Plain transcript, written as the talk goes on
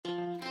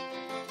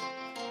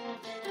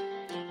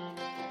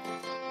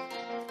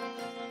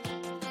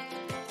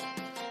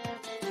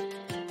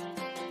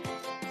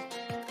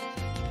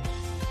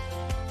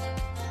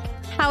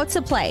How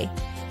to play.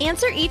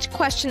 Answer each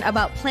question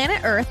about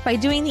planet Earth by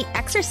doing the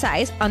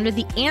exercise under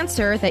the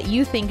answer that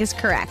you think is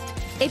correct.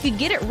 If you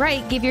get it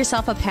right, give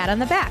yourself a pat on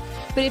the back.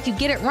 But if you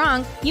get it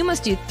wrong, you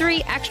must do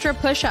 3 extra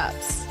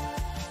push-ups.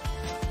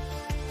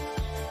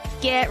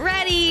 Get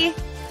ready!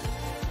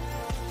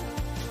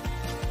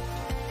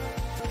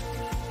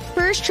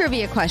 First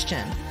trivia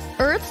question.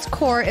 Earth's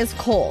core is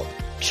cold.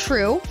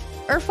 True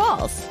or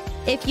false?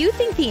 If you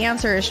think the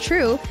answer is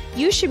true,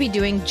 you should be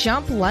doing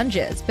jump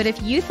lunges. But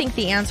if you think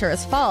the answer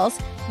is false,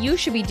 you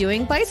should be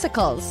doing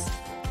bicycles.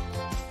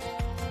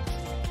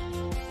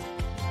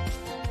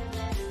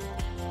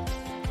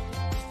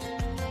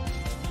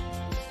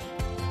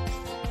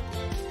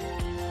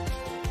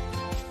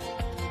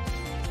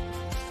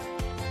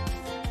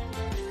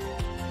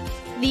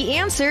 The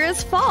answer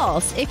is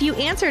false. If you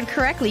answered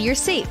correctly, you're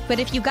safe. But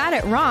if you got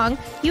it wrong,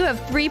 you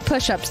have 3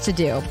 push-ups to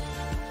do.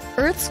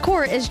 Earth's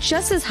core is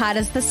just as hot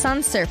as the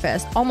sun's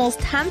surface, almost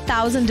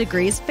 10,000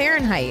 degrees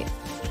Fahrenheit.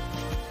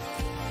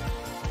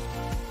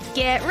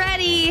 Get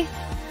ready!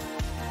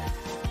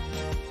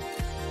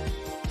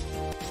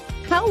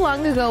 How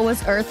long ago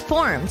was Earth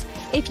formed?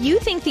 If you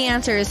think the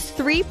answer is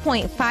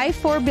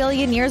 3.54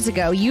 billion years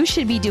ago, you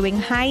should be doing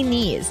high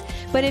knees.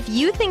 But if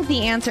you think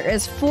the answer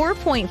is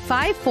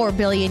 4.54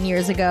 billion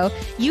years ago,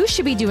 you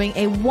should be doing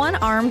a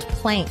one-armed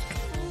plank.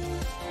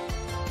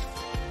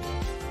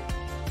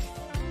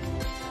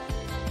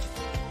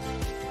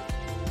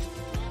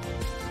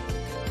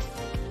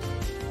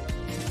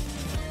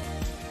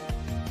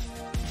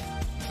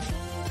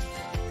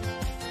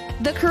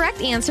 The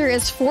correct answer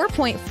is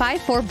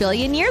 4.54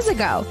 billion years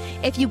ago.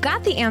 If you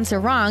got the answer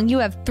wrong, you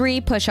have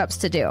 3 push-ups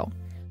to do.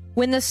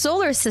 When the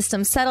solar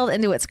system settled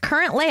into its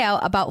current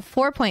layout about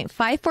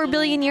 4.54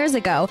 billion years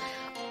ago,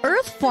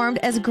 Earth formed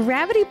as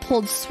gravity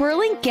pulled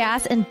swirling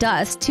gas and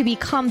dust to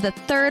become the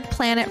 3rd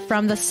planet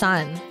from the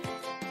sun.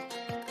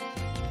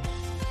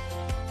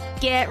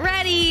 Get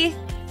ready!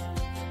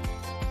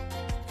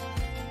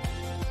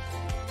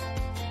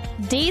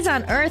 Days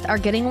on Earth are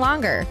getting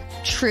longer.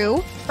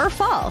 True or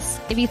false?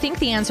 If you think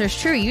the answer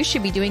is true, you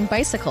should be doing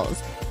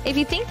bicycles. If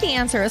you think the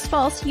answer is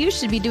false, you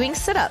should be doing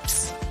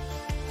sit-ups.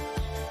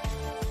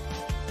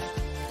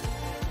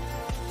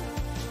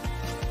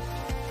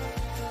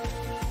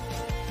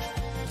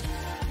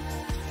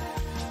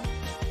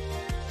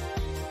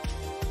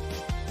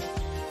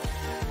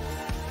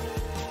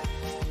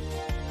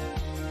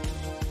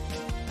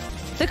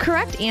 The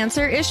correct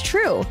answer is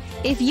true.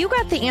 If you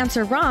got the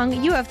answer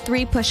wrong, you have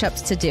 3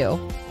 push-ups to do.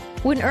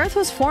 When Earth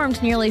was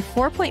formed nearly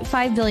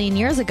 4.5 billion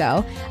years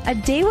ago, a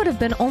day would have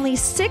been only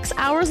 6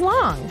 hours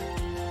long.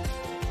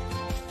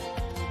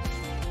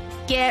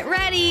 Get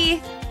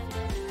ready!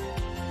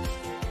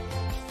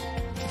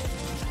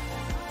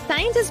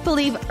 Scientists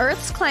believe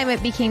Earth's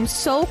climate became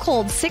so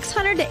cold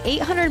 600 to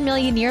 800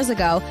 million years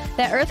ago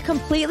that Earth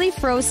completely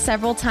froze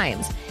several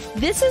times.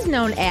 This is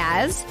known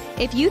as,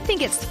 if you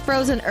think it's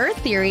frozen Earth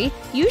theory,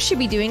 you should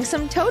be doing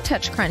some toe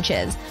touch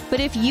crunches. But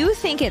if you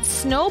think it's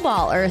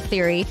snowball Earth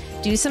theory,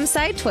 do some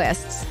side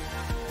twists.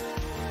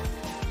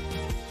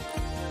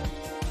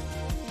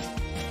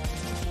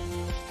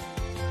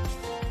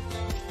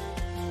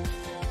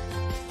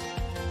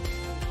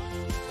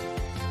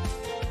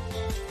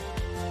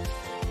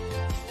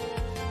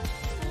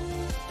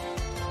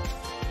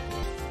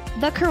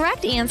 The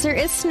correct answer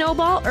is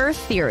snowball Earth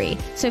theory.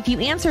 So if you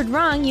answered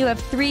wrong, you have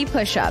 3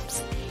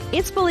 push-ups.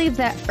 It's believed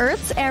that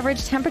Earth's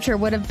average temperature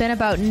would have been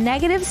about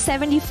negative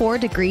 74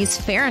 degrees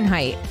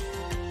Fahrenheit.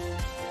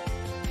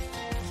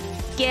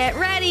 Get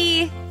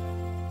ready!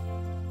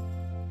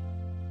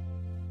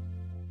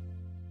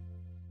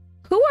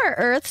 Who are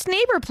Earth's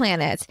neighbor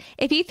planets?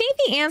 If you think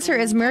the answer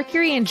is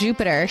Mercury and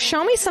Jupiter,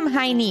 show me some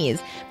high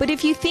knees. But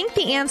if you think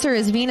the answer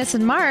is Venus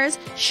and Mars,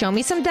 show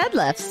me some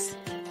deadlifts.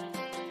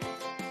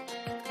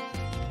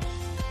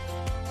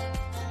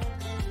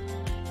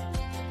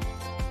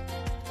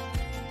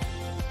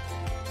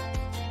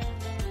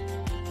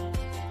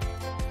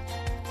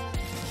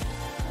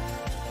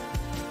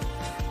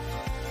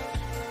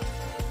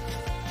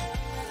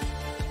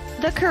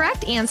 The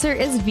correct answer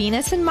is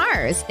Venus and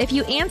Mars. If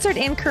you answered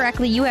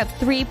incorrectly, you have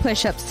 3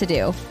 push-ups to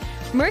do.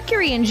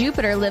 Mercury and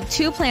Jupiter live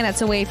 2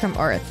 planets away from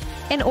Earth.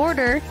 In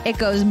order, it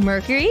goes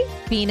Mercury,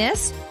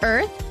 Venus,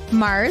 Earth,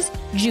 Mars,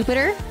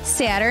 Jupiter,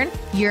 Saturn,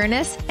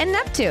 Uranus, and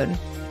Neptune.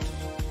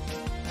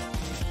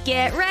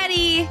 Get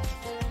ready!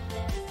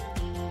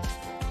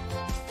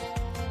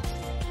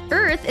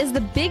 Earth is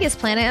the biggest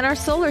planet in our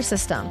solar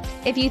system.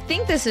 If you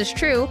think this is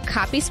true,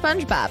 copy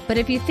SpongeBob. But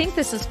if you think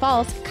this is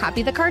false,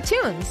 copy the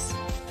cartoons.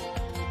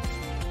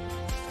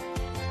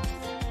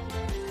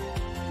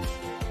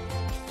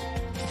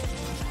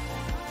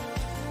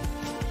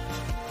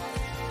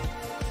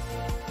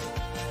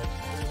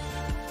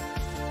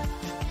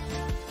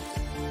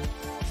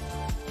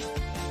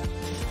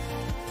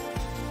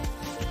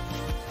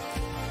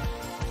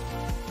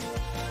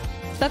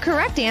 The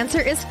correct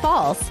answer is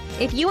false.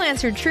 If you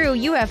answered true,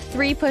 you have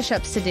 3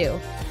 push-ups to do.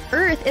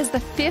 Earth is the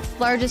 5th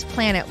largest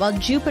planet, while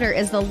Jupiter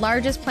is the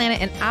largest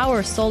planet in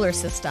our solar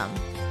system.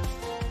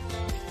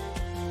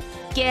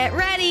 Get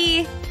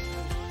ready!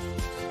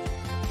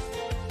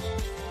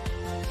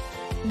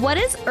 What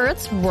is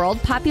Earth's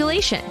world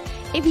population?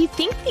 If you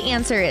think the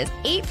answer is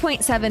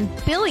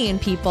 8.7 billion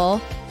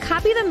people,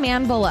 copy the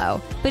man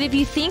below. But if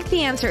you think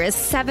the answer is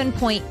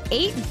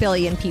 7.8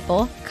 billion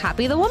people,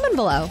 copy the woman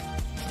below.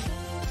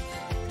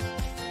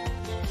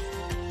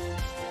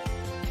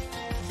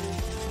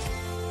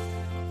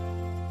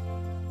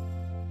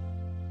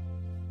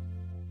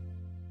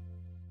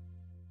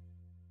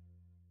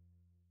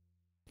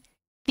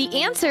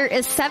 The answer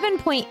is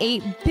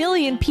 7.8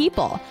 billion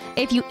people.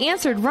 If you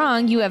answered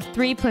wrong, you have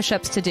 3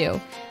 push-ups to do.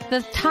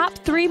 The top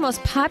 3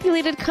 most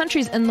populated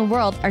countries in the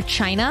world are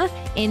China,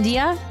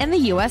 India, and the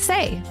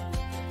USA.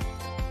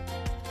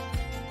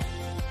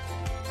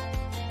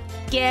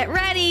 Get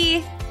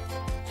ready!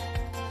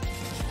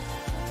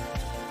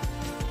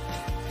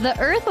 The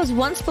Earth was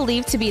once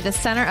believed to be the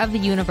center of the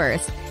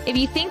universe. If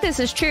you think this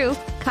is true,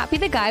 copy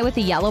the guy with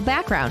the yellow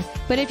background.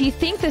 But if you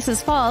think this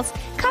is false,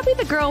 copy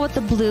the girl with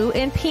the blue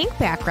and pink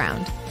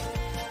background.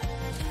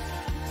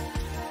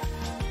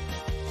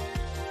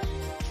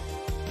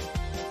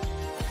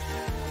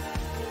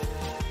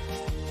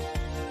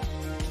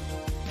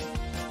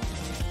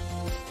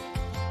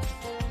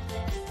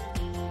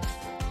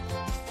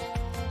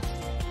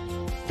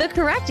 The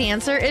correct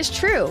answer is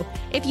true.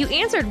 If you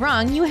answered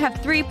wrong, you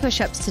have 3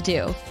 push-ups to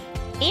do.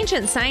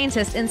 Ancient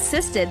scientists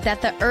insisted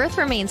that the Earth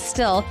remained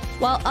still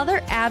while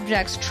other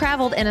objects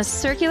traveled in a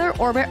circular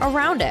orbit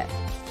around it.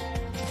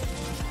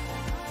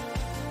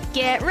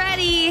 Get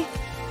ready!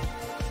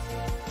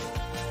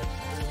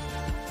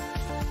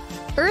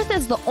 Earth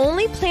is the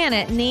only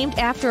planet named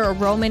after a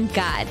Roman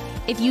god.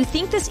 If you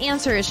think this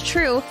answer is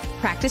true,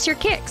 practice your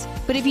kicks.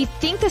 But if you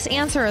think this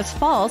answer is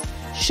false,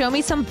 show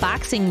me some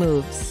boxing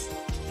moves.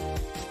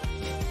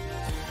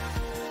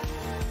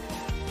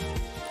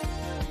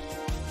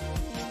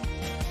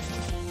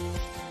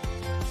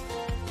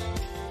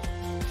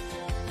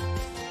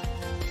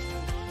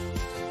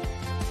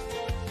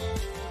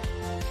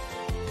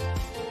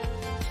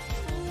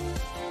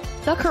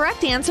 The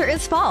correct answer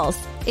is false.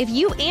 If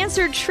you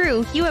answered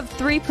true, you have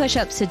 3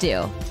 push-ups to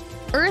do.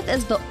 Earth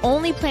is the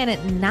only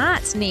planet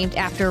not named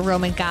after a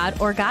Roman god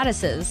or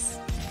goddesses.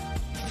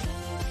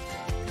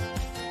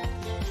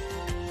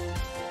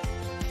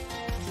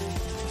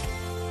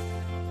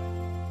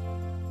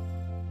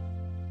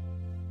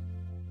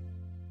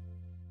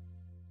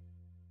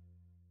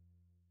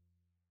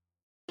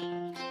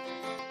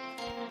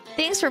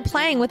 Thanks for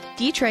playing with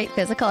Detroit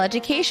Physical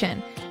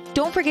Education.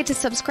 Don't forget to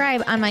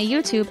subscribe on my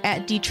YouTube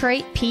at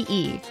Detroit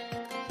PE.